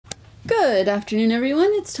Good afternoon, everyone.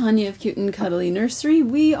 It's Tanya of CuteNCuddlyNursery.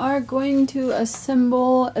 We are going to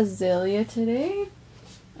assemble Azalea today.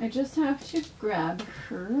 I just have to grab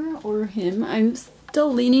her or him. I'm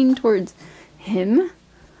still leaning towards him.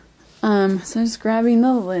 So I'm just grabbing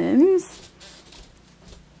the limbs.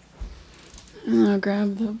 And I'll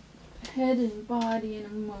grab the head and body in a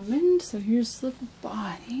moment. So here's the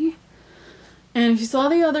body. And if you saw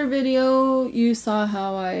the other video, you saw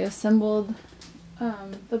how I assembled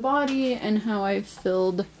the body and how I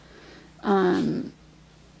filled the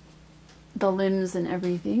limbs and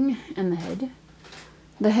everything, and the head.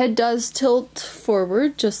 The head does tilt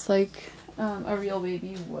forward just like a real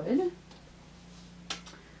baby would.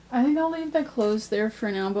 I think I'll leave the clothes there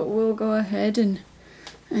for now, but we'll go ahead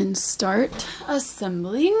and start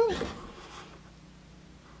assembling.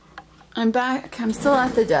 I'm back. I'm still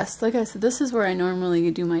at the desk. Like I said, this is where I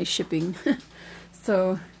normally do my shipping.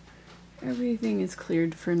 So everything is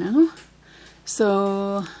cleared for now.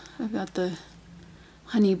 So I've got the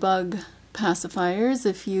honey bug pacifiers.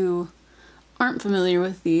 If you aren't familiar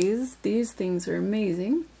with these things are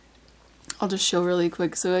amazing. I'll just show really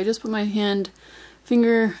quick. So I just put my hand,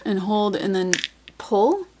 finger, and hold, and then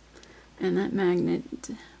pull, and that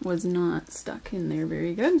magnet was not stuck in there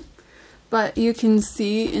very good. But you can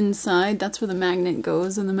see inside, that's where the magnet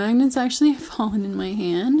goes, and the magnet's actually fallen in my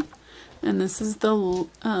hand. And this is the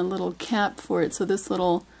little cap for it, so this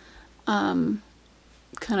little kind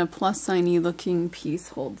of plus signy looking piece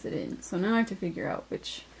holds it in. So now I have to figure out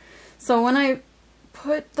which. So when I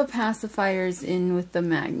put the pacifiers in with the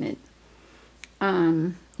magnet,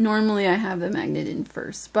 normally I have the magnet in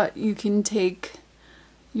first, but you can take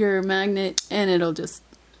your magnet and it'll just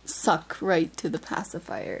suck right to the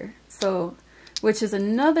pacifier. So, which is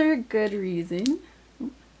another good reason.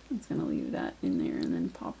 I'm just gonna leave that in there and then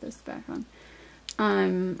pop this back on.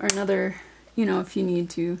 Or another, you know, if you need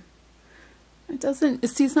to. It doesn't,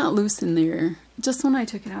 see, it's not loose in there. Just when I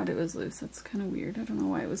took it out, it was loose. That's kind of weird. I don't know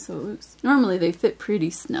why it was so loose. Normally they fit pretty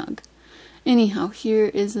snug. Anyhow, here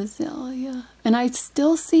is Azalea. And I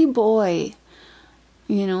still see boy.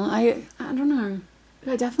 You know, I don't know.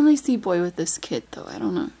 I definitely see boy with this kit though. I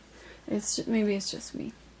don't know. It's just, maybe it's just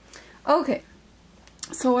me. Okay.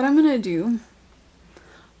 So what I'm gonna do,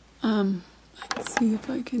 let's see if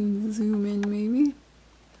I can zoom in maybe.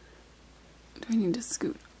 Do I need to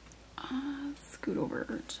scoot? Scoot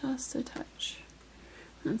over just a touch.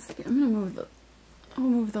 Let's see. I'm gonna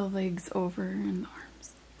move the legs over and the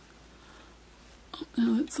arms. Oh,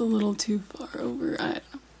 no, it's a little too far over. I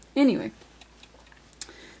don't know. Anyway,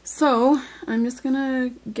 so I'm just gonna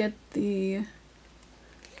get the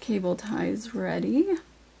cable ties ready,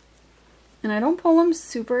 and I don't pull them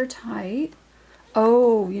super tight.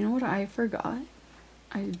 Oh, you know what I forgot?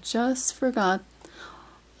 I just forgot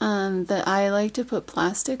that I like to put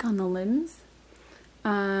plastic on the limbs,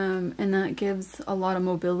 and that gives a lot of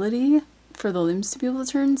mobility for the limbs to be able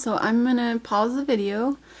to turn. So I'm gonna pause the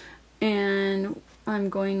video and I'm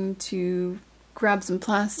going to grab some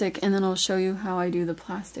plastic, and then I'll show you how I do the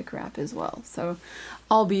plastic wrap as well. So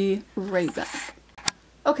I'll be right back.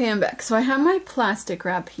 Okay, I'm back. So I have my plastic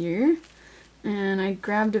wrap here, and I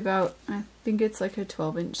grabbed about, I think it's like a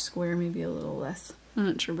 12-inch square, maybe a little less. I'm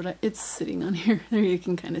not sure, but it's sitting on here. There you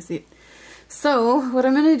can kind of see it. So what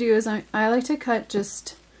I'm going to do is I like to cut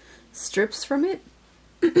just strips from it.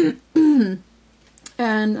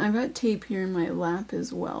 And I've got tape here in my lap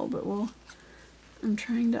as well, but I'm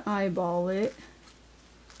trying to eyeball it.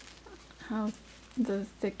 How the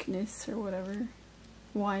thickness or whatever,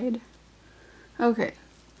 wide. Okay,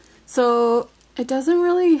 so it doesn't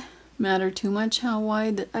really matter too much how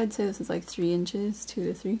wide. I'd say this is like 3 inches, 2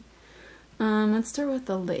 to 3. Let's start with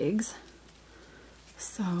the legs.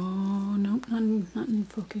 So, nope, not in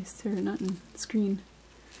focus, or not in screen.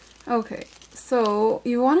 Okay, so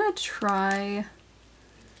you want to try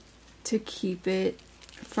to keep it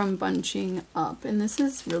from bunching up, and this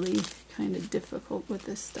is really kind of difficult with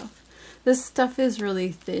this stuff. This stuff is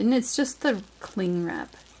really thin. It's just the cling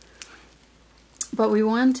wrap. But we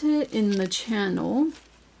want it in the channel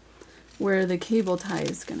where the cable tie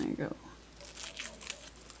is gonna go.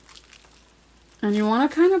 And you want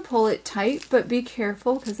to kind of pull it tight, but be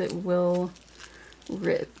careful because it will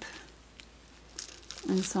rip.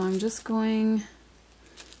 And so I'm just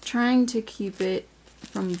trying to keep it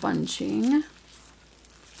from bunching.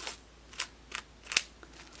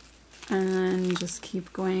 And then just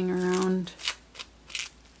keep going around.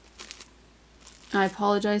 I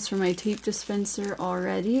apologize for my tape dispenser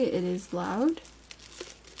already. It is loud.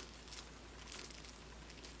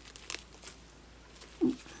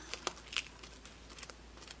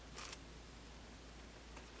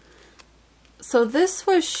 So this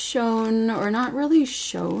was shown, or not really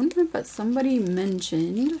shown, but somebody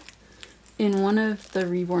mentioned in one of the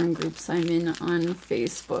Reborn groups I'm in on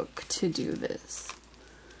Facebook to do this.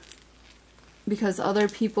 Because other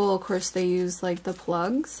people, of course, they use like the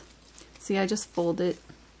plugs. See, I just fold it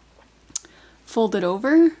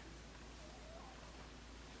over.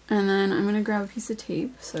 And then I'm gonna grab a piece of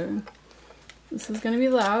tape, so this is gonna be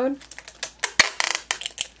loud.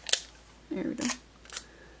 There we go.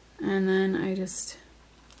 And then I just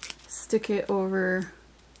stick it over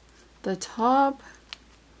the top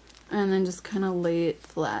and then just kind of lay it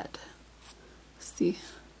flat. See?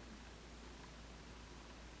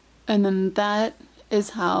 And then that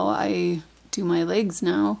is how I do my legs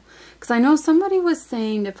now. Because I know somebody was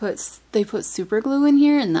saying they put super glue in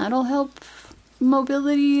here and that'll help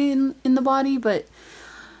mobility in the body, but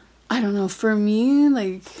I don't know, for me,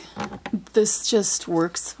 like, this just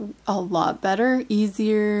works a lot better,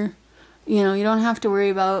 easier, you know, you don't have to worry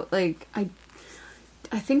about, like, I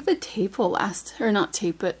think the tape will last, or not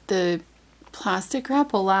tape, but the plastic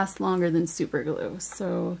wrap will last longer than super glue,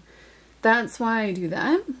 so that's why I do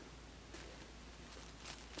that.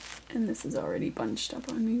 And this is already bunched up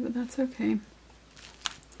on me, but that's okay.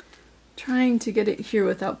 Trying to get it here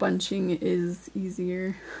without bunching is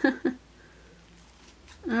easier.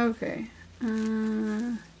 Okay.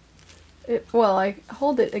 Well, I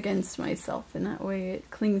hold it against myself, and that way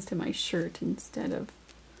it clings to my shirt instead of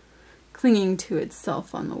clinging to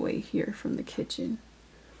itself on the way here from the kitchen.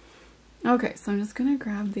 Okay, so I'm just gonna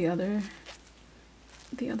grab the other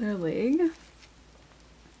leg.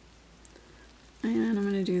 And I'm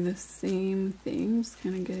gonna do the same thing, just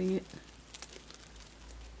kind of getting it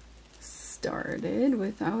started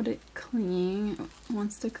without it clinging. It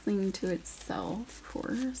wants to cling to itself, of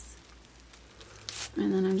course.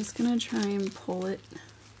 And then I'm just gonna try and pull it.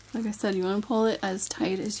 Like I said, you want to pull it as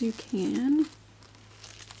tight as you can.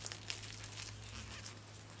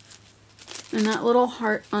 And that little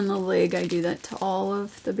heart on the leg, I do that to all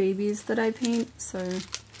of the babies that I paint, so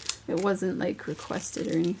it wasn't like requested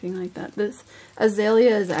or anything like that. This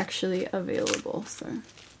Azalea is actually available, so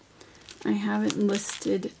I haven't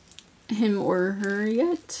listed him or her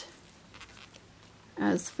yet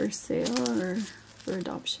as for sale or for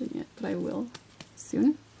adoption yet, but I will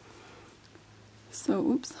soon. So,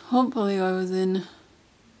 oops, hopefully I was in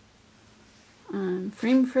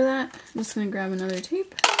frame for that. I'm just going to grab another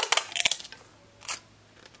tape.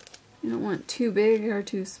 You don't want too big or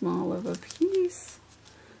too small of a piece.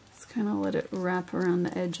 Just kind of let it wrap around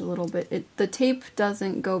the edge a little bit. The tape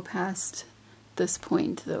doesn't go past this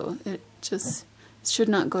point though. It just should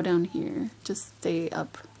not go down here. Just stay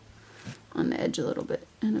up on the edge a little bit.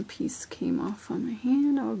 And a piece came off on my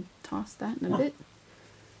hand. I'll toss that in a bit.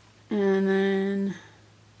 And then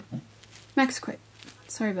Max quit.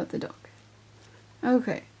 Sorry about the dog.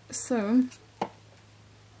 Okay, so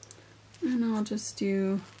and I'll just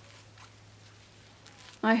do,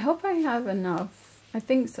 I hope I have enough. I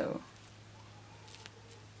think so.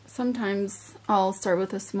 Sometimes I'll start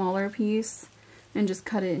with a smaller piece and just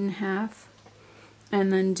cut it in half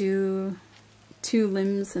and then do 2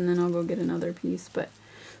 limbs and then I'll go get another piece. But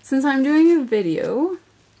since I'm doing a video,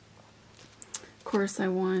 of course I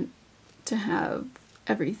want to have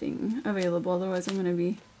everything available, otherwise I'm going to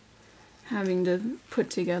be having to put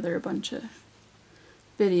together a bunch of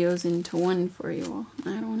videos into one for you all.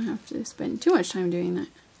 I don't want to have to spend too much time doing that.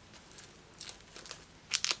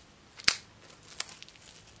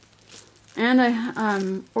 And I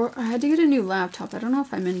had to get a new laptop. I don't know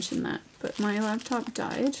if I mentioned that, but my laptop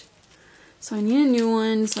died. So I need a new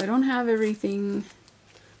one, so I don't have everything.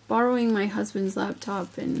 Borrowing my husband's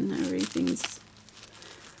laptop and everything's...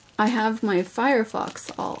 I have my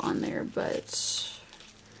Firefox all on there, but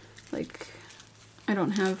like I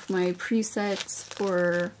don't have my presets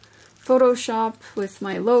for Photoshop with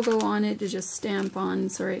my logo on it to just stamp on.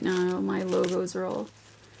 So right now my logos are all,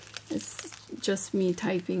 it's just me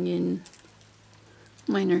typing in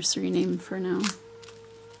my nursery name for now.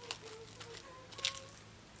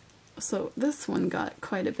 So this one got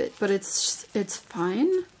quite a bit, but it's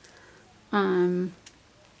fine.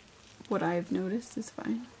 What I've noticed is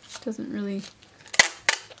fine. It doesn't really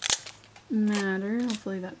matter.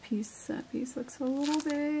 Hopefully that piece looks a little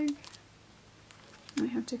big. I might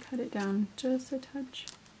have to cut it down just a touch.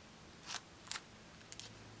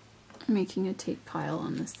 I'm making a tape pile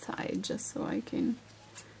on the side just so I'll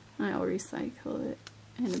recycle it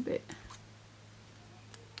in a bit.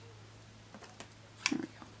 There we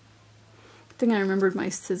go. Good thing I remembered my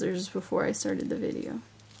scissors before I started the video.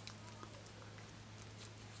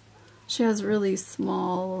 She has really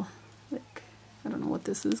small, like, I don't know what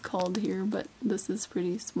this is called here, but this is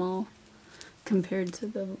pretty small compared to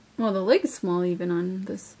the, well, the leg's small even on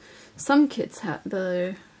this. Some kits have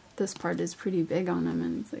this part is pretty big on them,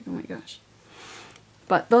 and it's like, oh my gosh.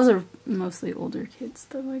 But those are mostly older kids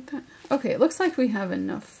that like that. Okay, it looks like we have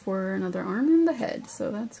enough for another arm and the head, so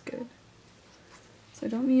that's good. So I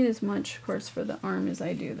don't need as much, of course, for the arm as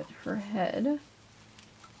I do her head.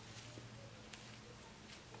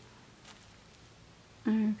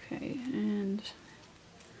 Okay, and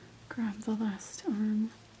grab the last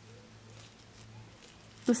arm.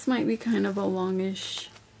 This might be kind of a longish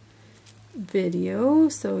video,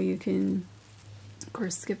 so you can, of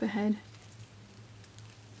course, skip ahead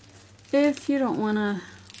if you don't want to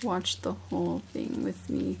watch the whole thing with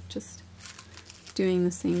me, just doing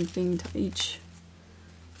the same thing to each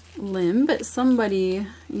limb. But somebody,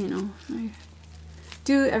 you know, I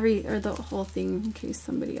do the whole thing in case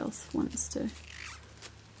somebody else wants to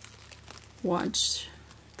watch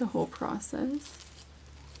the whole process.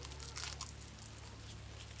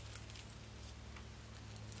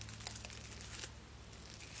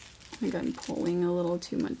 I think I'm pulling a little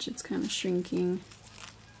too much, it's kind of shrinking.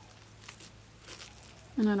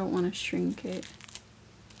 And I don't want to shrink it.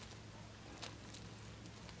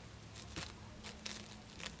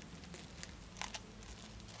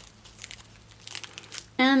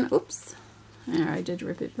 And oops, there, I did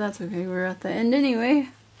rip it, but that's okay, we're at the end anyway.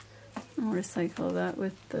 I'll recycle that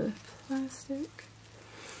with the plastic.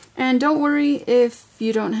 And don't worry if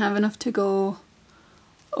you don't have enough to go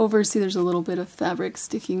over. See, there's a little bit of fabric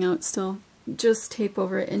sticking out still. Just tape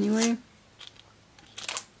over it anyway.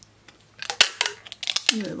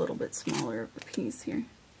 Do a little bit smaller of a piece here.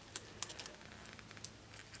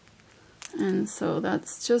 And so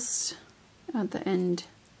that's just at the end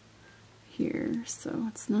here, so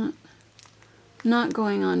it's not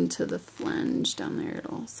going on to the flange down there at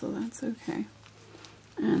all, so that's okay.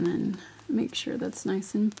 And then make sure that's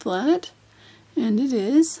nice and flat, and it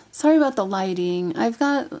is. Sorry about the lighting. I've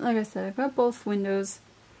got, like I said, I've got both windows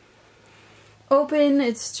open.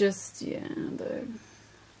 It's just, yeah,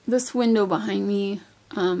 this window behind me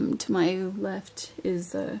to my left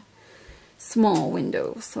is a small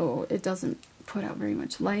window, so it doesn't put out very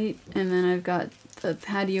much light. And then I've got the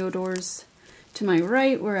patio doors to my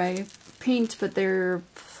right where I paint, but they're,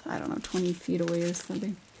 I don't know, 20 feet away or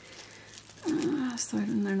something. So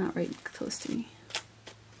they're not right close to me.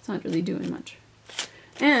 It's not really doing much.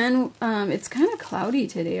 And it's kind of cloudy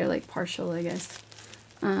today, or like partial, I guess.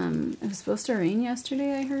 It was supposed to rain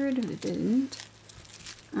yesterday, I heard, but it didn't.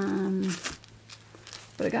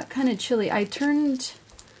 But it got kind of chilly. I turned,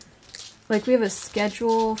 like, we have a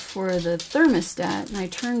schedule for the thermostat, and I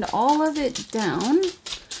turned all of it down,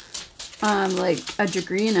 like 1.5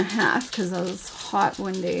 degrees, because I was hot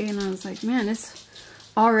one day, and I was like, man, it's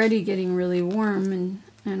already getting really warm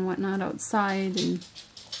and whatnot outside. And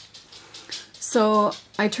so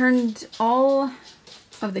I turned all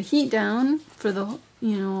of the heat down for the,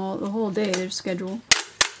 you know, the whole day, their schedule,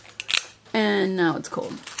 and now it's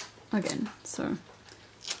cold again, so,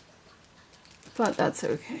 but that's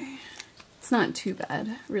okay. It's not too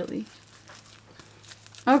bad, really.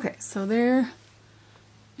 Okay, so there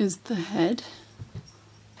is the head.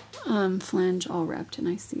 Flange all wrapped, and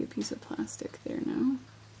I see a piece of plastic there now.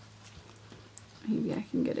 Maybe I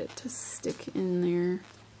can get it to stick in there.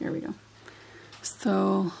 There we go.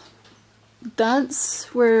 So that's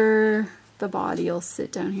where the body will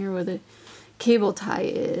sit, down here where the cable tie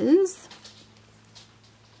is.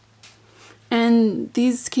 And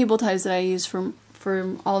these cable ties that I use for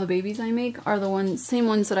all the babies I make are the same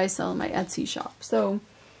ones that I sell in my Etsy shop. So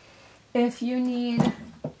if you need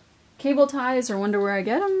cable ties or wonder where I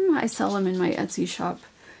get them, I sell them in my Etsy shop.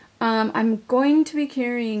 I'm going to be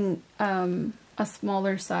carrying a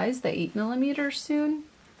smaller size, the 8mm soon.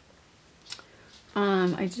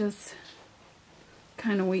 I just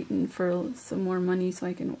kind of waiting for some more money so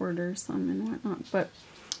I can order some and whatnot. But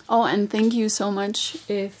oh, and thank you so much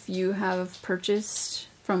if you have purchased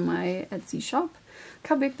from my Etsy shop. Look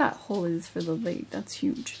how big that hole is for the leg. That's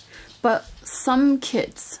huge. But some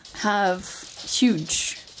kits have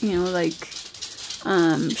huge, you know, like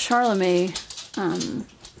Charlemagne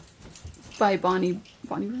by Bonnie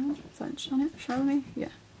Brown. Is that on it? Charlemagne? Yeah.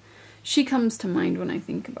 She comes to mind when I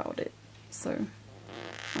think about it. So,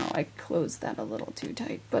 oh, I closed that a little too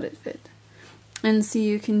tight, but it fit. And see,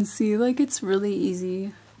 you can see, like, it's really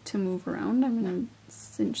easy to move around. I'm going to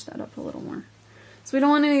cinch that up a little more. So we don't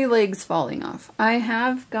want any legs falling off. I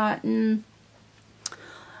have gotten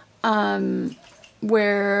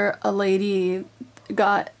where a lady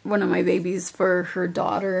got one of my babies for her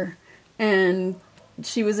daughter, and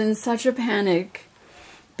she was in such a panic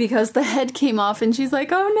because the head came off, and she's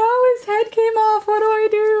like, oh no, his head came off, what do I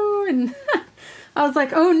do? And I was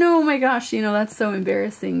like, oh no, my gosh, you know, that's so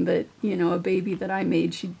embarrassing that, you know, a baby that I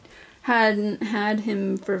made, she hadn't had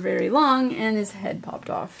him for very long and his head popped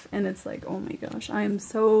off. And it's like, oh my gosh, I am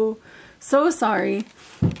so sorry.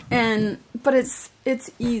 But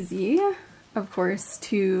it's easy, of course,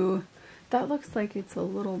 to, that looks like it's a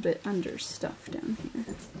little bit understuffed down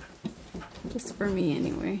here. Just for me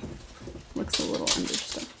anyway. Looks a little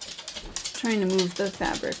understuffed. Trying to move the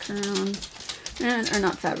fabric around. Or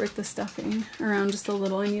not fabric, the stuffing around just a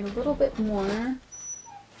little. I need a little bit more.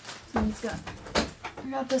 So I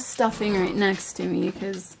got the stuffing right next to me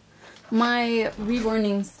because my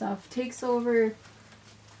reborning stuff takes over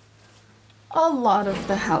a lot of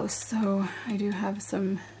the house. So I do have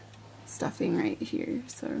some stuffing right here.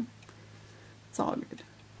 So it's all good.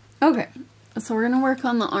 Okay, so we're gonna work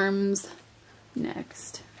on the arms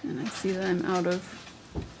next. And I see that I'm out of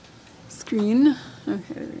screen.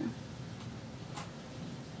 Okay, there we go.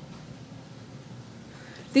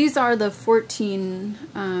 These are the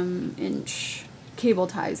 14-inch cable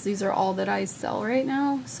ties. These are all that I sell right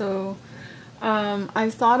now. So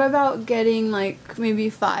I've thought about getting like maybe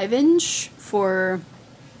 5-inch for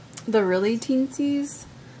the really teensies,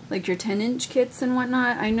 like your 10-inch kits and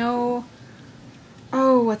whatnot. I know,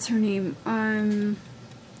 oh, what's her name?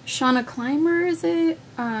 Shauna Clymer, is it?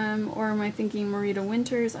 Or am I thinking Marita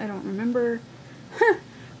Winters? I don't remember.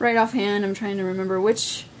 Right offhand, I'm trying to remember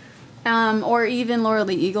which. Or even Laura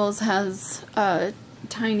Lee Eagles has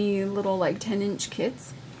tiny little like 10-inch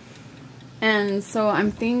kits. And so I'm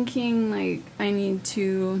thinking like I need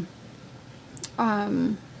to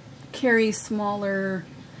carry smaller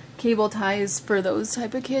cable ties for those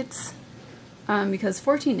type of kits. Because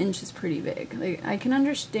 14 inch is pretty big. Like I can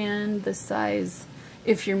understand the size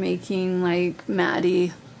if you're making like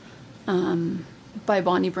Maddie by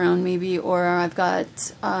Bonnie Brown maybe, or I've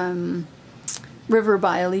got River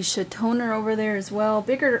by Alicia Toner over there as well.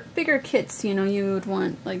 Bigger kits, you know, you would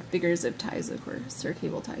want like bigger zip ties, of course, or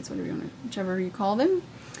cable ties, whatever you want, whichever you call them.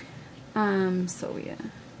 So yeah,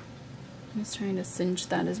 I'm just trying to cinch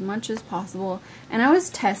that as much as possible. And I always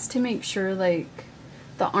test to make sure like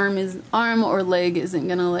the arm or leg isn't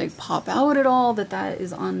gonna like pop out at all, that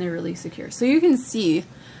is on there really secure. So you can see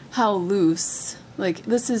how loose, like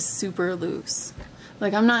this is super loose.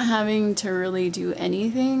 Like I'm not having to really do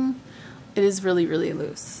anything. It is really, really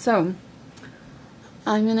loose. So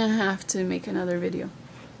I'm gonna have to make another video.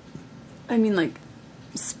 I mean like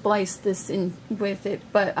splice this in with it,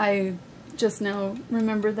 but I just now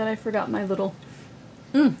remembered that I forgot my little,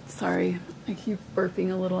 sorry, I keep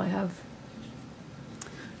burping a little.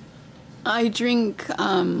 I drink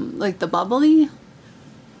like the bubbly,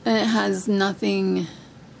 and it has nothing,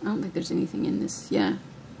 I don't think there's anything in this, yeah,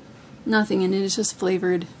 nothing in it, it's just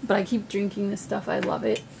flavored, but I keep drinking this stuff, I love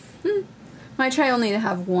it. I try only to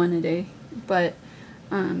have one a day, but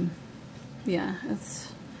yeah,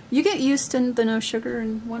 you get used to the no sugar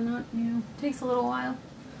and whatnot, you know, it takes a little while.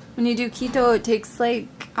 When you do keto, it takes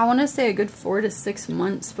like, I want to say a good 4 to 6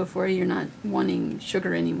 months before you're not wanting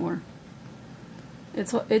sugar anymore.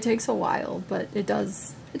 It takes a while, but it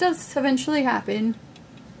does eventually happen.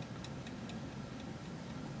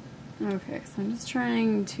 Okay, so I'm just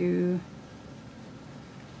trying to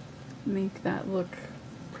make that look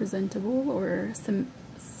presentable or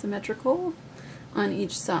symmetrical on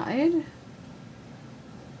each side.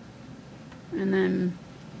 And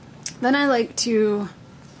then I like to,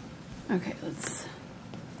 okay, let's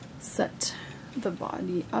set the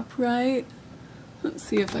body upright. Let's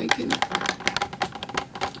see if I can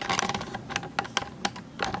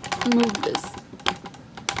move this.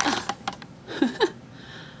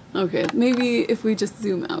 Okay, maybe if we just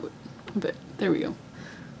zoom out a bit. There we go.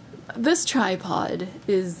 This tripod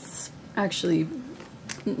is actually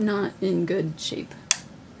not in good shape.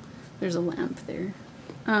 There's a lamp there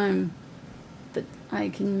that I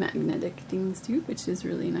can magnetic things to, which is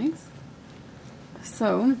really nice.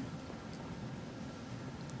 So,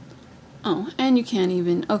 oh, and you can't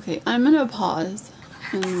even, okay, I'm gonna pause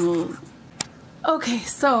and we'll, okay,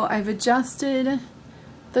 so I've adjusted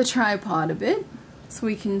the tripod a bit so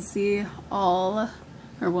we can see all,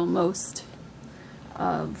 or well, most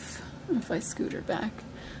of, if I scoot her back,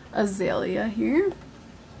 Azalea here.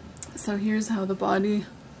 So here's how the body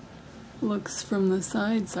looks from the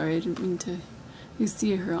side. Sorry, I didn't mean to. You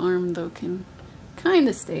see her arm though can kind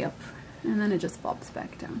of stay up, and then it just pops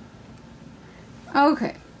back down.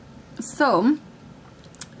 Okay, so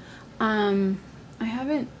I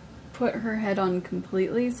haven't put her head on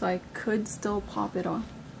completely, so I could still pop it off,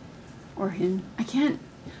 or him. I can't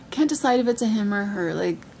decide if it's a him or her.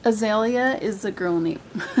 Like Azalea is a girl name,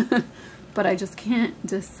 but I just can't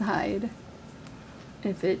decide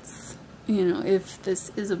if it's, you know, if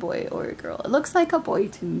this is a boy or a girl. It looks like a boy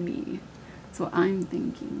to me. That's what I'm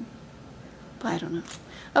thinking. But I don't know.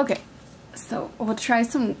 Okay, so we'll try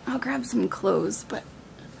some, I'll grab some clothes, but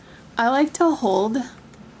I like to hold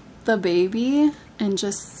the baby and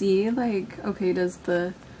just see, like, okay, does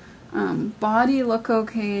the body look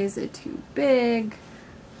okay? Is it too big?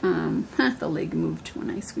 The leg moved when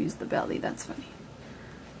I squeezed the belly. That's funny.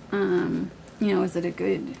 You know, is it a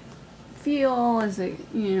good feel? Is it,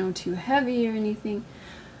 you know, too heavy or anything?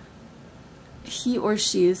 He or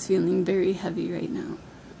she is feeling very heavy right now,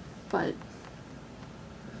 but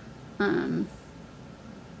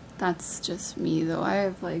that's just me though. I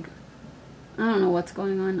have, like, I don't know what's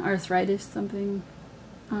going on, arthritis, something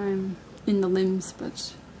in the limbs,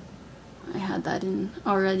 but I had that in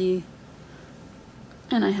already,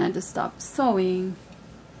 and I had to stop sewing,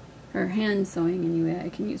 or hand sewing anyway. I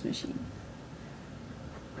can use machine.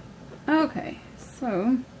 Okay,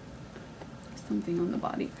 so something on the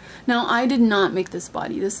body. Now, I did not make this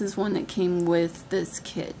body. This is one that came with this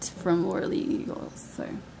kit from Laura Lee Eagles. So,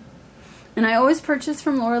 and I always purchase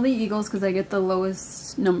from Laura Lee Eagles because I get the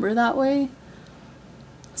lowest number that way.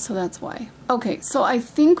 So that's why. Okay, so I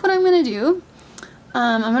think what I'm gonna do,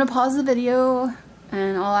 I'm gonna pause the video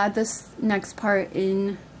and I'll add this next part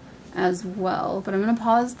in as well. But I'm gonna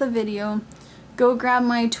pause the video, go grab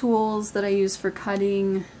my tools that I use for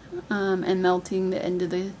cutting and melting the end of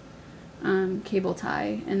the cable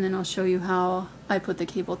tie, and then I'll show you how I put the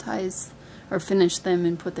cable ties, or finish them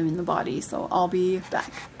and put them in the body. So I'll be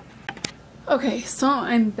back. Okay, so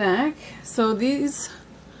I'm back. So these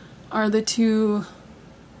are the two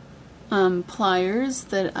pliers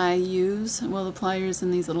that I use. Well, the pliers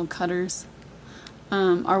and these little cutters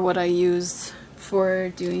are what I use for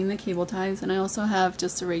doing the cable ties, and I also have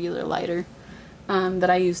just a regular lighter that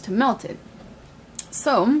I use to melt it.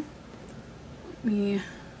 So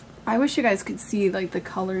I wish you guys could see, like, the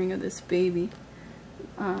coloring of this baby.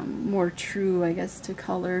 More true, I guess, to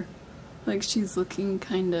color. Like, she's looking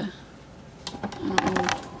kinda, I don't know,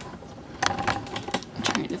 I'm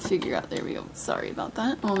trying to figure out, there we go, sorry about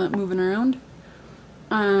that, all that moving around.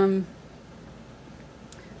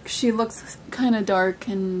 She looks kinda dark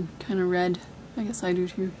and kinda red. I guess I do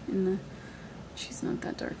too, she's not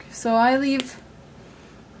that dark. So I leave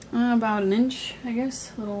about an inch, I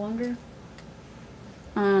guess, a little longer.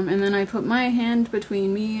 And then I put my hand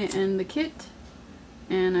between me and the kit,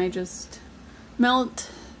 and I just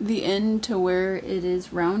melt the end to where it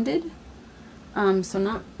is rounded.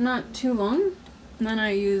 So not too long. And then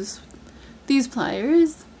I use these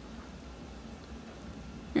pliers.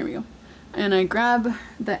 Here we go. And I grab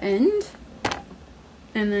the end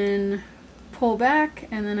and then pull back,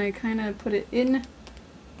 and then I kind of put it in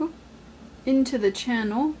into the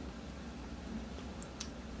channel.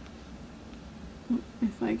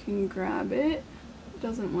 If I can grab it. It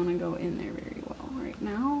doesn't want to go in there very well right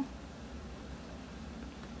now.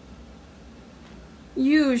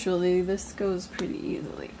 Usually this goes pretty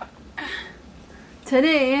easily.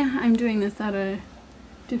 Today I'm doing this at a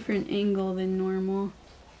different angle than normal.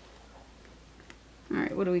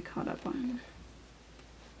 Alright, what are we caught up on?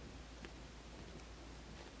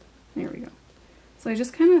 There we go. So I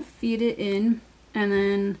just kind of feed it in, and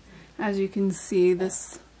then as you can see,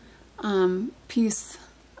 this piece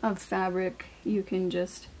of fabric you can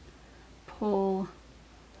just pull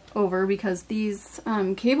over, because these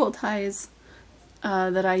cable ties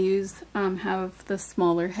that I use have the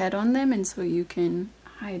smaller head on them, and so you can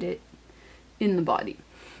hide it in the body.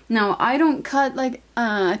 Now, I don't cut, like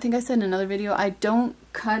I think I said in another video, I don't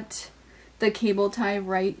cut the cable tie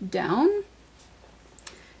right down,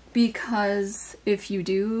 because if you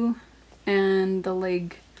do and the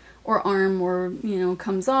leg or arm, or, you know,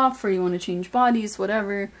 comes off, or you want to change bodies,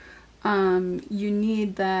 whatever, you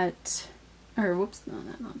need that, or whoops, no,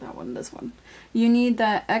 not that one, this one. You need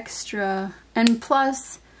that extra, and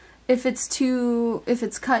plus, if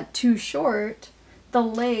it's cut too short, the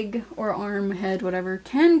leg or arm, head, whatever,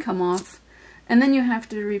 can come off, and then you have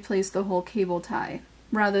to replace the whole cable tie,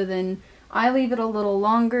 rather than, I leave it a little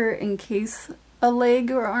longer in case a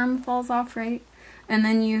leg or arm falls off, right? And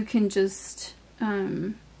then you can just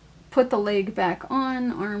put the leg back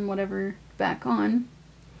on, arm, whatever, back on.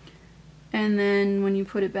 And then when you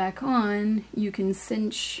put it back on, you can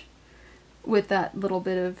cinch with that little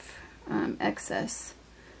bit of excess.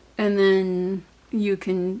 And then you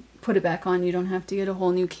can put it back on. You don't have to get a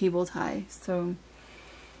whole new cable tie. So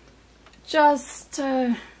just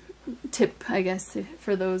a tip, I guess,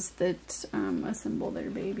 for those that assemble their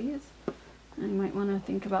babies. And you might want to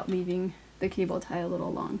think about leaving the cable tie a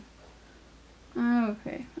little long.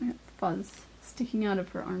 Okay, I got fuzz sticking out of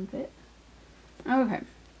her armpit. Okay,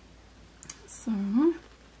 So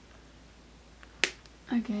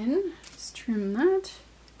again, just trim that.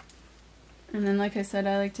 And then, like I said,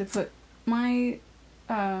 I like to put my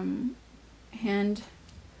hand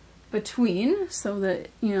between so that,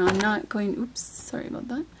 you know, I'm not going, oops, sorry about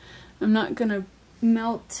that. I'm not gonna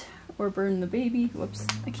melt or burn the baby. Whoops,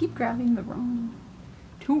 I keep grabbing the wrong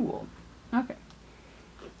tool. Okay.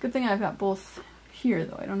 Good thing I've got both here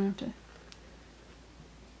though. I don't have to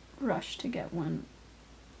rush to get one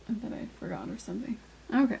that I forgot or something.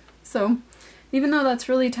 Okay, so even though that's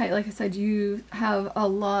really tight, like I said, you have a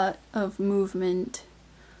lot of movement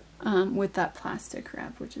with that plastic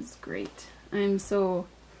wrap, which is great. I'm so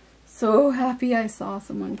happy I saw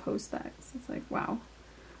someone post that. So it's like, wow,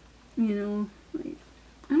 you know, like,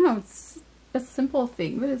 I don't know, it's a simple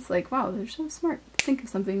thing, but it's like, wow, they're so smart to think of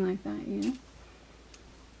something like that, you know?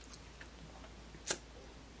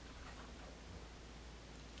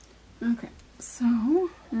 Okay, so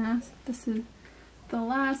this is the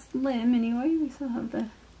last limb anyway. We still have the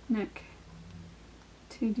neck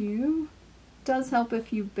to do. Does help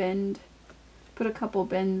if you bend, put a couple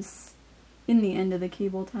bends in the end of the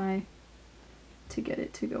cable tie to get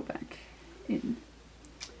it to go back in.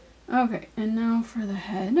 Okay, and now for the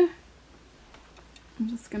head. I'm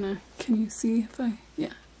just gonna, can you see if I,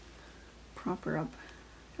 yeah, prop her up,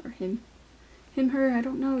 or him, her, I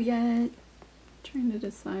don't know yet. Trying to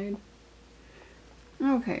decide.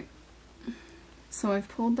 Okay, so I've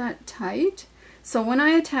pulled that tight. So when I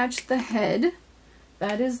attach the head,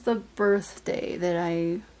 that is the birthday that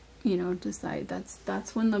I, you know, decide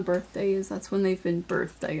that's when the birthday is. That's when they've been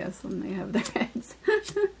birthed, I guess, when they have their heads.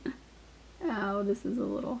 Ow, this is a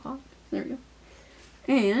little hot. There we go.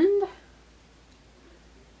 And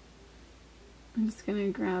I'm just gonna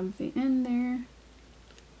grab the end there.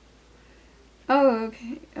 Oh,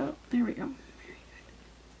 okay. Oh, there we go.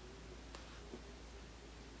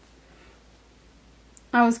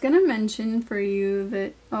 I was gonna mention for you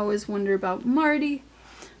that always wonder about Marty,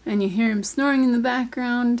 and you hear him snoring in the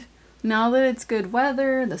background. Now that it's good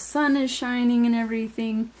weather, the sun is shining and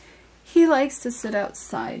everything, he likes to sit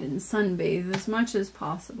outside and sunbathe as much as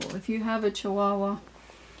possible. If you have a Chihuahua,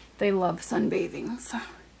 they love sunbathing, so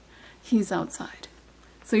he's outside.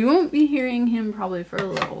 So you won't be hearing him probably for a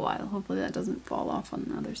little while. Hopefully that doesn't fall off on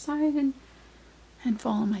the other side and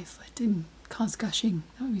fall on my foot and cause gushing.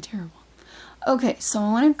 That would be terrible. Okay, so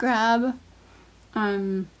I want to grab, I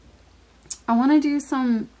want to do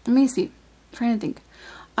some, let me see, I'm trying to think.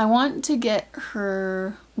 I want to get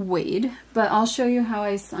her weighed, but I'll show you how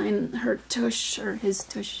I sign her tush, or his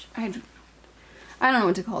tush. I don't know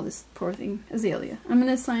what to call this poor thing. Azalea. I'm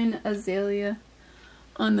going to sign Azalea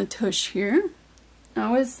on the tush here. I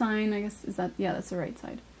always sign, I guess, is that, yeah, that's the right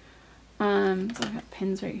side. So I've got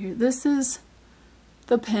pins right here. This is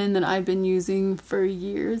the pen that I've been using for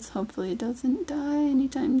years. Hopefully it doesn't die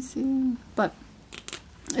anytime soon. But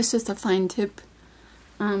it's just a fine tip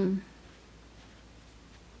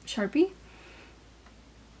Sharpie.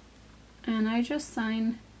 And I just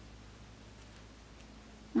sign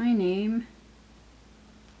my name.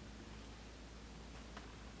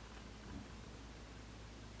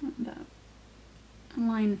 And a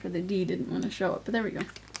line for the D didn't want to show up, but there we go.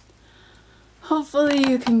 Hopefully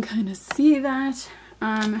you can kind of see that.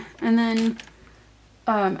 And then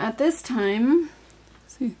at this time,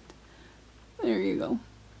 see, there you go.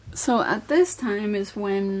 So at this time is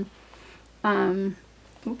when,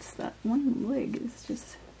 oops, that one leg is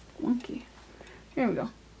just wonky. Here we go.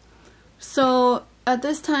 So at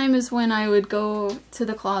this time is when I would go to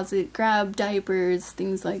the closet, grab diapers,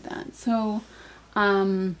 things like that. So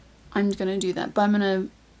I'm gonna do that, but I'm gonna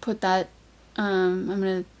put that, I'm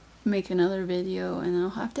gonna make another video and then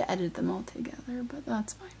I'll have to edit them all together, but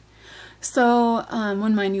that's fine. So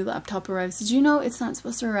when my new laptop arrives, did you know it's not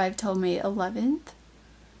supposed to arrive till May 11th?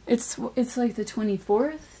 It's like the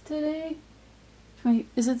 24th today.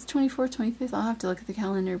 Is it the 24th, 25th? I'll have to look at the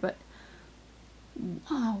calendar, but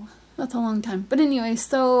wow, that's a long time. But anyway,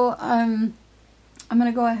 so I'm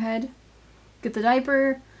gonna go ahead, get the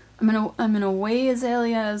diaper. I'm gonna weigh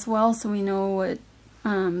Azalea as well, so we know what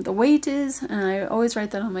the weight is, and I always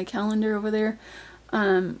write that on my calendar over there.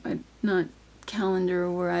 Not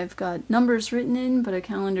calendar where I've got numbers written in, but a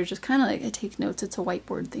calendar just kind of like I take notes. It's a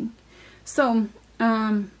whiteboard thing. So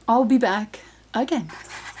I'll be back again.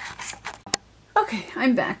 Okay,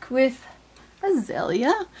 I'm back with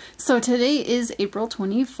Azalea. So today is April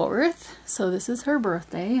 24th, so this is her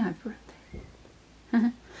birthday. Happy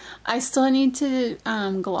birthday. I still need to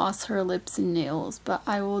gloss her lips and nails, but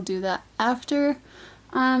I will do that after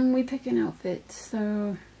we pick an outfit.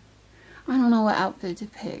 So I don't know what outfit to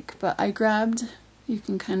pick, but I grabbed, you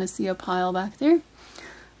can kind of see a pile back there.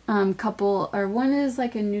 couple, or one is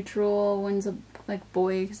like a neutral, one's a like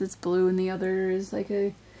boy because it's blue, and the other is like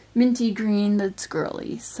a minty green that's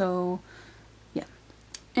girly. So yeah,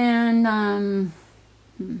 and I'm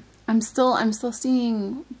still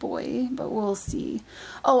seeing boy, but we'll see.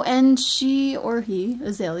 Oh, and she or he,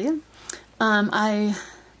 Azalea, I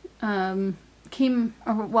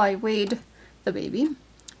I weighed the baby.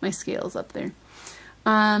 My scale's up there.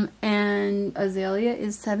 And Azalea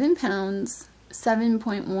is 7 pounds,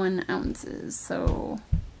 7.1 ounces, so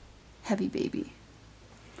heavy baby.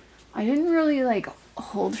 I didn't really like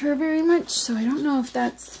hold her very much, so I don't know if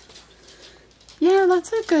that's, yeah,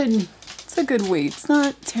 it's a good weight. It's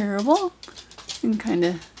not terrible. And kind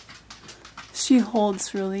of, she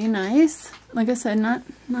holds really nice. Like I said,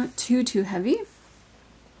 not too heavy.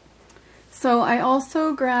 So I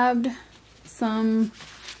also grabbed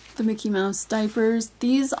the Mickey Mouse diapers.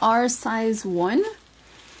 These are size 1.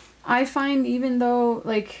 I find, even though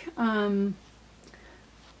like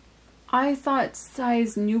I thought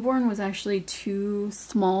size newborn was actually too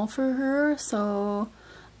small for her, so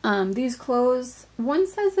these clothes, one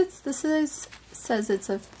says says it's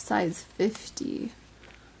a size 50.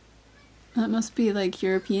 That must be like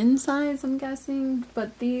European size, I'm guessing,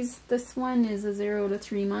 but this one is a 0 to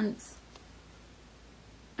 3 months.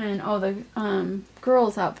 And oh, the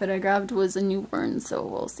girl's outfit I grabbed was a newborn, so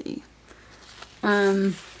we'll see.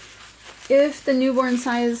 If the newborn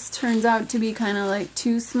size turns out to be kind of like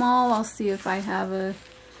too small, I'll see if I have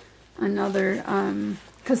another,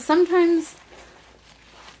 because sometimes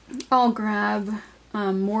I'll grab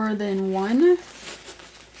more than one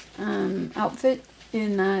outfit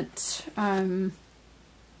in that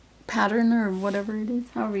pattern, or whatever it is,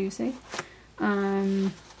 however you say.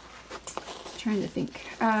 Trying to think.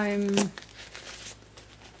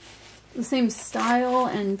 The same style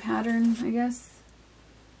and pattern, I guess.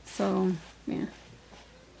 So, yeah.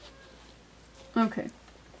 Okay.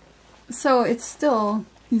 So it's still,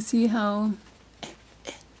 you see how,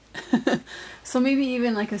 so maybe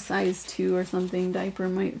even like a size 2 or something diaper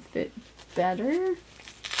might fit better.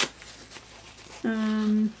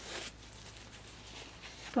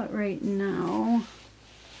 But right now,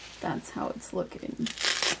 that's how it's looking.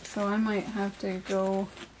 So I might have to go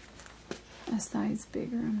a size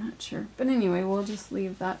bigger, I'm not sure. But anyway, we'll just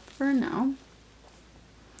leave that for now.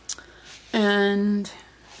 And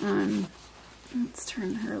let's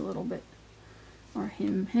turn her a little bit. Or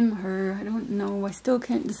him, her, I don't know, I still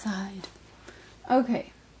can't decide.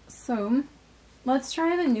 Okay, so let's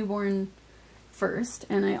try the newborn first.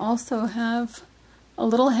 And I also have a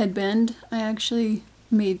little headband. I actually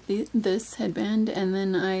made this headband, and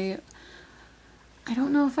then I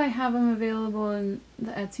don't know if I have them available in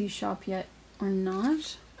the Etsy shop yet or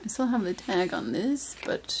not. I still have the tag on this,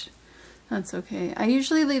 but that's okay. I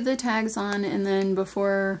usually leave the tags on, and then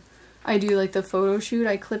before I do like the photo shoot,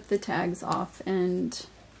 I clip the tags off and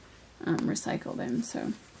recycle them.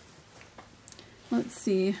 So let's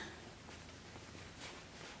see.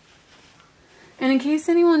 And in case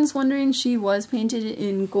anyone's wondering, she was painted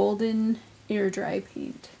in golden air dry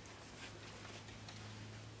paint.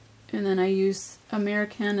 And then I use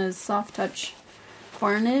Americana's Soft Touch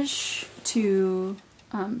varnish to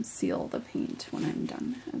seal the paint when I'm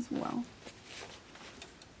done as well.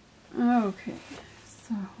 Okay,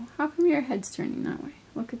 so how come your head's turning that way?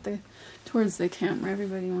 Look at towards the camera.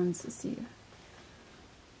 Everybody wants to see you.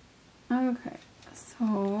 Okay,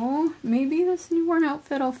 so maybe this newborn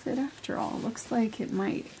outfit will fit after all. Looks like it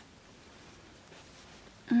might.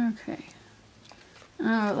 Okay.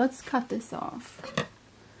 Let's cut this off.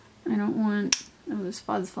 I don't want, oh, there's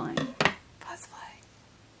fuzz flying. Fuzz flying.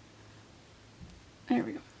 There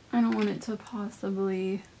we go. I don't want it to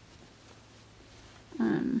possibly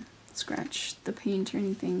scratch the paint or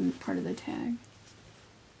anything, part of the tag.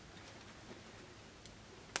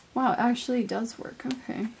 Wow, it actually does work.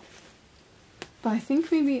 Okay. But I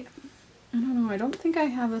think maybe, I don't know, I don't think I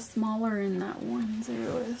have a smaller in that 1,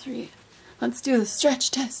 0 to 3. Let's do the stretch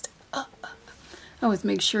test. I always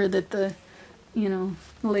make sure that the, you know,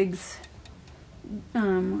 legs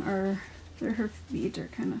her feet are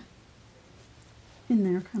kind of in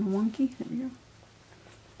there, kind of wonky. There we go.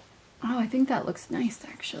 Oh, I think that looks nice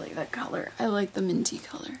actually, that color. I like the minty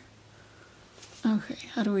color. Okay,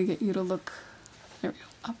 how do we get you to look, there we go,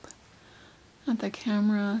 up at the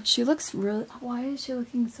camera. She looks really, why is she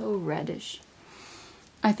looking so reddish?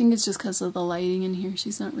 I think it's just because of the lighting in here.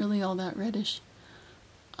 She's not really all that reddish.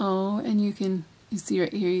 Oh, and you see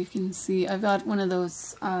right here, you can see, I've got one of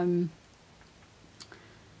those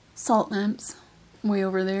salt lamps way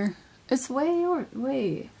over there. It's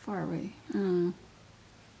way far away. I don't know.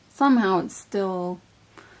 Somehow it's still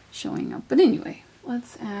showing up. But anyway,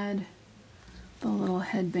 let's add the little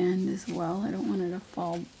headband as well. I don't want it to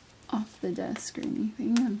fall off the desk or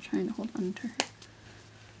anything. I'm trying to hold on to her.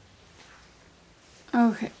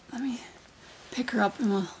 Okay, let me pick her up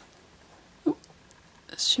and we'll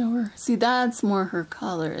show her. See, that's more her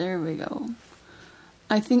color. There we go.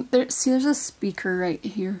 I think there's a speaker right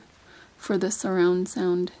here for the surround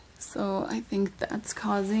sound. So I think that's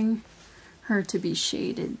causing her to be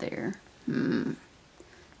shaded there.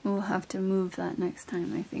 We'll have to move that next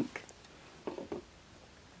time, I think.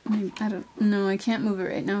 I don't know, I can't move it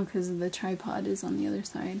right now because the tripod is on the other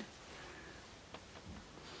side.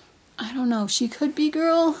 I don't know, she could be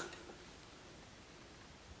girl,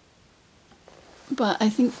 but I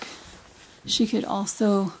think she could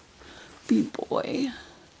also be boy.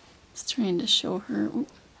 Just trying to show her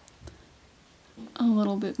a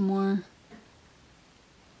little bit more.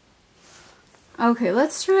 Okay,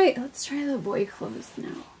 let's try the boy clothes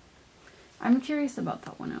now. I'm curious about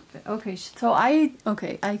that one outfit. Okay, so I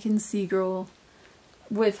can see girl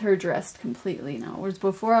with her dressed completely now. Whereas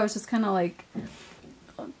before I was just kind of like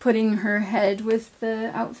putting her head with the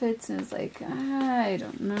outfits and it's like, I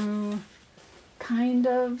don't know, kind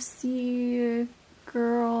of see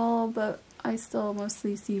girl, but I still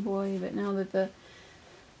mostly see boy. But now that the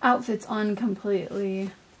outfit's on completely,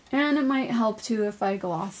 and it might help too if I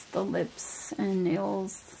gloss the lips and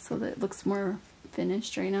nails so that it looks more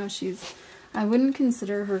finished. Right now I wouldn't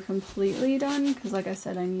consider her completely done because like I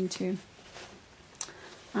said, I need to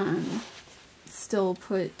still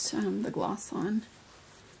put the gloss on.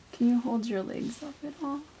 Can you hold your legs up at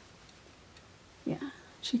all? Yeah,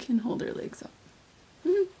 she can hold her legs up.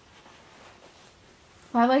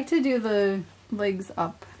 I like to do the legs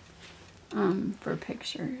up for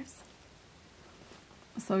pictures.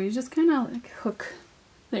 So you just kind of like hook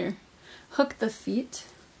the feet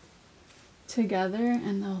together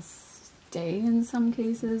and they'll stay in some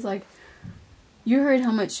cases. Like you heard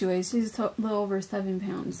how much she weighs. She's a little over 7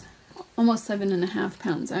 pounds, almost 7.5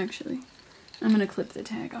 pounds actually. I'm gonna clip the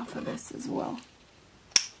tag off of this as well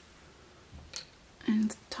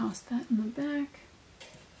and toss that in the back.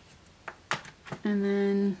 And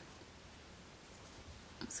then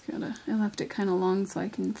I left it kind of long so I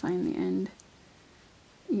can find the end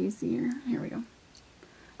easier. Here we go.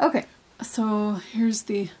 Okay, so here's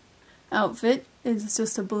the outfit. It's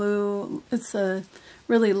just a blue, it's a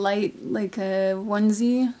really light, like a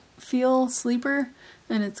onesie feel sleeper,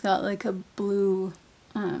 and it's got like a blue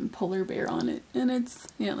polar bear on it, and it's,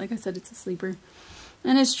 yeah, like I said, it's a sleeper,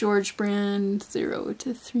 and it's George brand, 0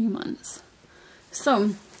 to 3 months.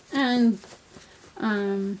 So, and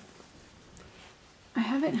I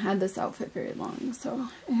haven't had this outfit very long, so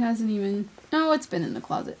it hasn't even, no, it's been in the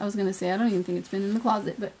closet. I was gonna say, I don't even think it's been in the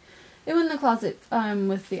closet, but it went in the closet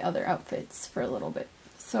with the other outfits for a little bit.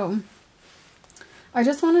 So I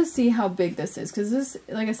just want to see how big this is, because this,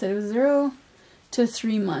 like I said, it was 0 to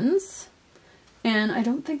 3 months, and I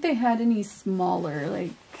don't think they had any smaller.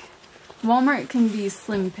 Like Walmart can be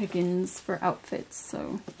slim pickings for outfits,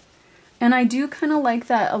 so. And I do kind of like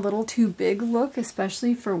that a little too big look,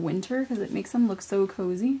 especially for winter, because it makes them look so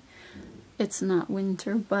cozy. It's not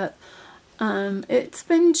winter, but it's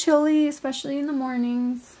been chilly, especially in the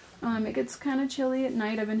mornings. It gets kind of chilly at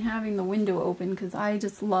night. I've been having the window open because I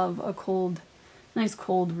just love a nice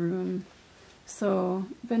cold room. So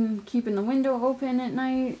I've been keeping the window open at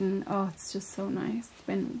night, and oh, it's just so nice. It's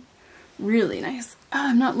been really nice.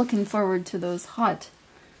 I'm not looking forward to those hot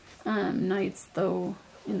nights though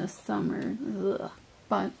in the summer. Ugh.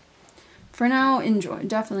 But for now,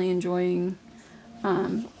 definitely enjoying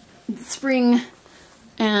spring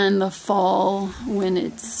and the fall when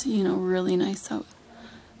it's, you know, really nice out.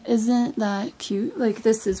 Isn't that cute? Like,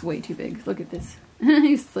 this is way too big. Look at this.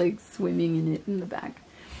 He's like swimming in it in the back.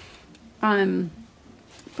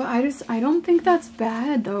 But I don't think that's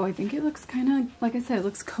bad though. I think it looks kind of, like I said, it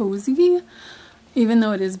looks cozy. Even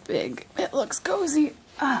though it is big, it looks cozy.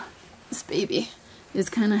 Ah, this baby is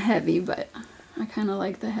kind of heavy, but I kind of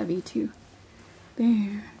like the heavy too.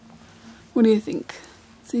 There. What do you think?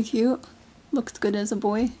 Is he cute? Looks good as a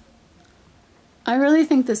boy. I really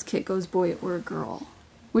think this kit goes boy or girl,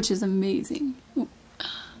 which is amazing. Ooh.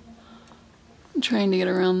 I'm trying to get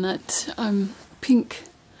around that pink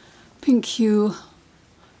hue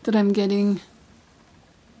that I'm getting,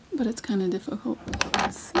 but it's kind of difficult.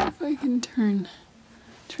 Let's see if I can turn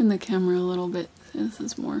the camera a little bit. This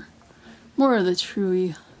is more of the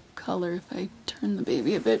true color if I turn the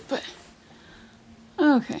baby a bit, but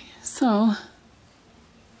okay, so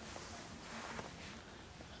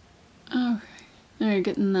okay, there, you're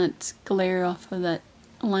getting that glare off of that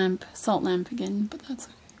lamp, salt lamp again, but that's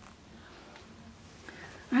okay.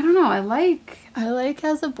 I don't know, I like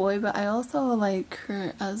as a boy, but I also like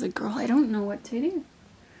her as a girl. I don't know what to do.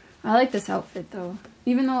 I like this outfit though.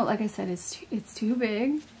 Even though, like I said, it's too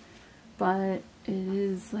big, but it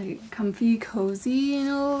is like comfy, cozy, you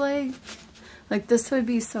know, like this would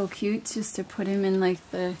be so cute just to put him in like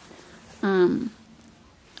the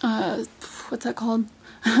what's that called?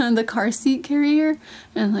 The car seat carrier,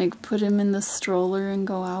 and like put him in the stroller and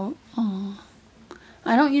go out. Aww.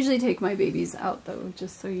 I don't usually take my babies out though,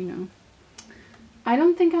 just so you know. I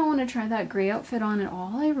don't think I want to try that gray outfit on at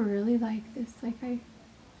all. I really like this. Like,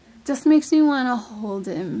 just makes me want to hold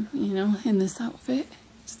him, you know, in this outfit.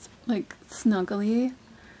 Just like snuggly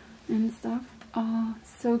and stuff. Oh,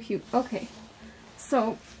 so cute. Okay,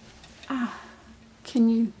 so, can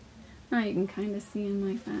you, now you can kind of see him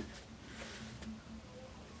like that.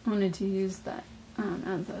 I wanted to use that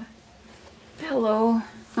as a pillow.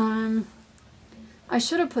 I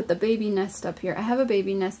should have put the baby nest up here. I have a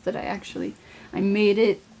baby nest that I made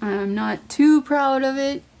it. I'm not too proud of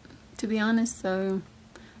it, to be honest, so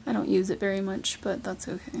I don't use it very much, but that's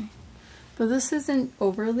okay. But this isn't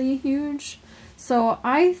overly huge, so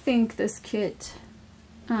I think this kit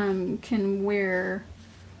can wear,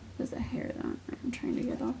 there's a hair that I'm trying to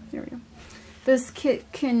get off, there we go. This kit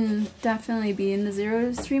can definitely be in the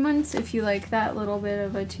 0 to 3 months if you like that little bit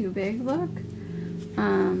of a too big look.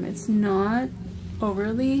 It's not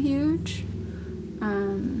overly huge.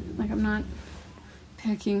 Like, I'm not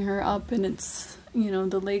picking her up and it's, you know,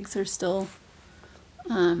 the legs are still,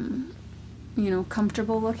 you know,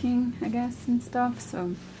 comfortable looking, I guess, and stuff,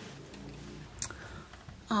 so.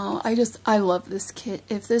 Oh, I love this kit.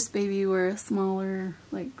 If this baby were a smaller,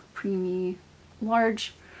 like, preemie,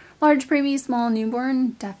 large preemie, small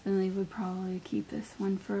newborn, definitely would probably keep this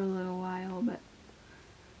one for a little while, but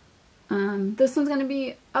this one's gonna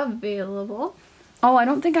be available. Oh, I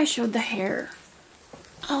don't think I showed the hair.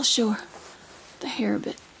 I'll show the hair a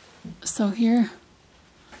bit. So here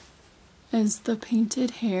is the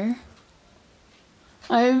painted hair.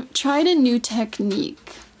 I've tried a new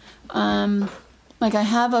technique. Like, I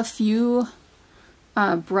have a few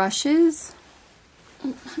brushes.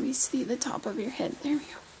 Let me see the top of your head. There we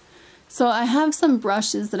go. So I have some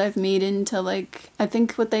brushes that I've made into, like, I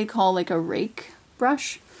think what they call like a rake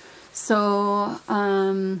brush. So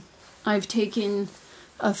I've taken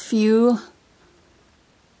a few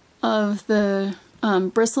of the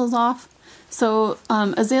bristles off. So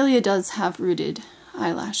Azalea does have rooted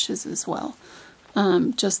eyelashes as well.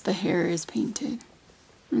 Just the hair is painted.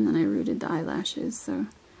 And then I rooted the eyelashes, so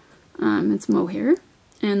it's mohair.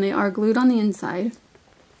 And they are glued on the inside.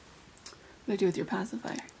 What do I do with your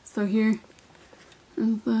pacifier? So here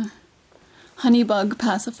is the Honeybug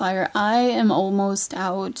pacifier. I am almost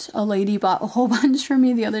out. A lady bought a whole bunch for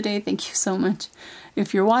me the other day. Thank you so much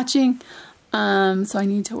if you're watching. So I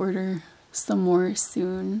need to order some more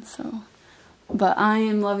soon. So, but I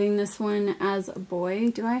am loving this one as a boy.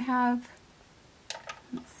 Do I have,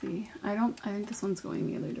 let's see. I think this one's going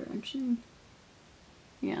the other direction.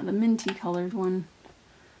 Yeah, the minty colored one.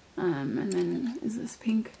 And then is this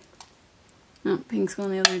pink? No, pink's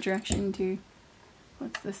going the other direction too.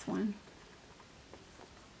 What's this one?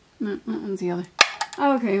 No, that one's the other.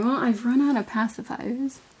 Okay, well, I've run out of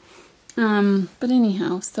pacifiers. But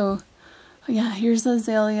anyhow, so yeah, here's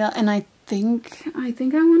Azalea, and I think I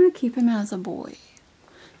want to keep him as a boy.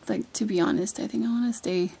 Like, to be honest, I think I want to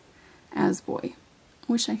stay as boy.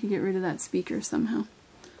 Wish I could get rid of that speaker somehow.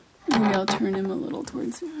 Maybe I'll turn him a little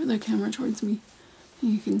towards the camera towards me.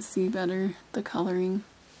 You can see better the coloring.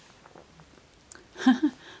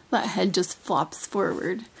 That head just flops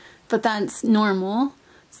forward, but that's normal.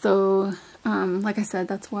 So, like I said,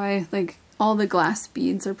 that's why, like, all the glass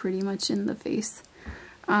beads are pretty much in the face.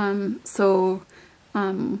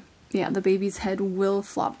 Yeah, the baby's head will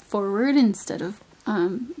flop forward instead of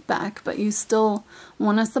back, but you still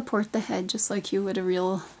want to support the head just like you would a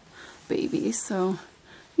real baby. So,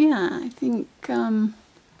 yeah, I think I'm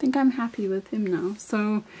happy with him now.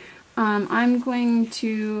 So, I'm going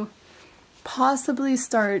to possibly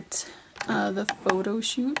start the photo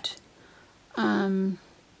shoot. I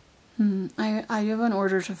have an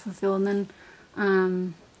order to fulfill, and then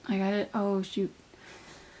I got it. Oh shoot,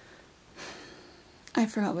 I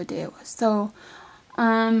forgot what day it was. So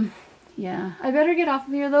yeah, I better get off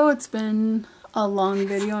of here though. It's been a long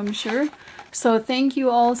video, I'm sure. So thank you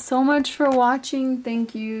all so much for watching.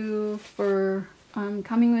 Thank you for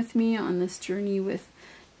coming with me on this journey with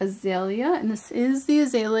Azalea, and this is the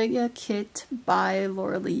Azalea kit by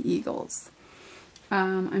Lauralee Eagles.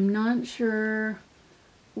 I'm not sure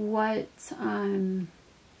what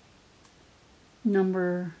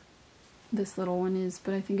number this little one is,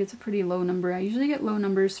 but I think it's a pretty low number. I usually get low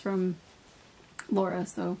numbers from Laura,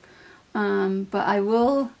 so but I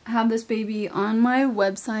will have this baby on my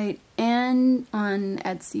website and on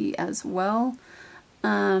Etsy as well.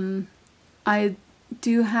 I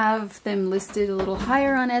do have them listed a little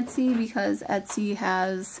higher on Etsy because Etsy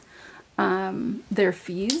has their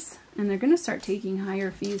fees, and they're gonna start taking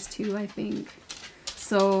higher fees too, I think.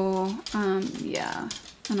 So yeah,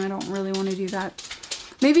 and I don't really want to do that.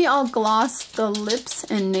 Maybe I'll gloss the lips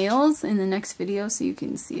and nails in the next video so you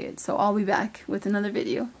can see it. So I'll be back with another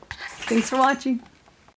video. Thanks for watching.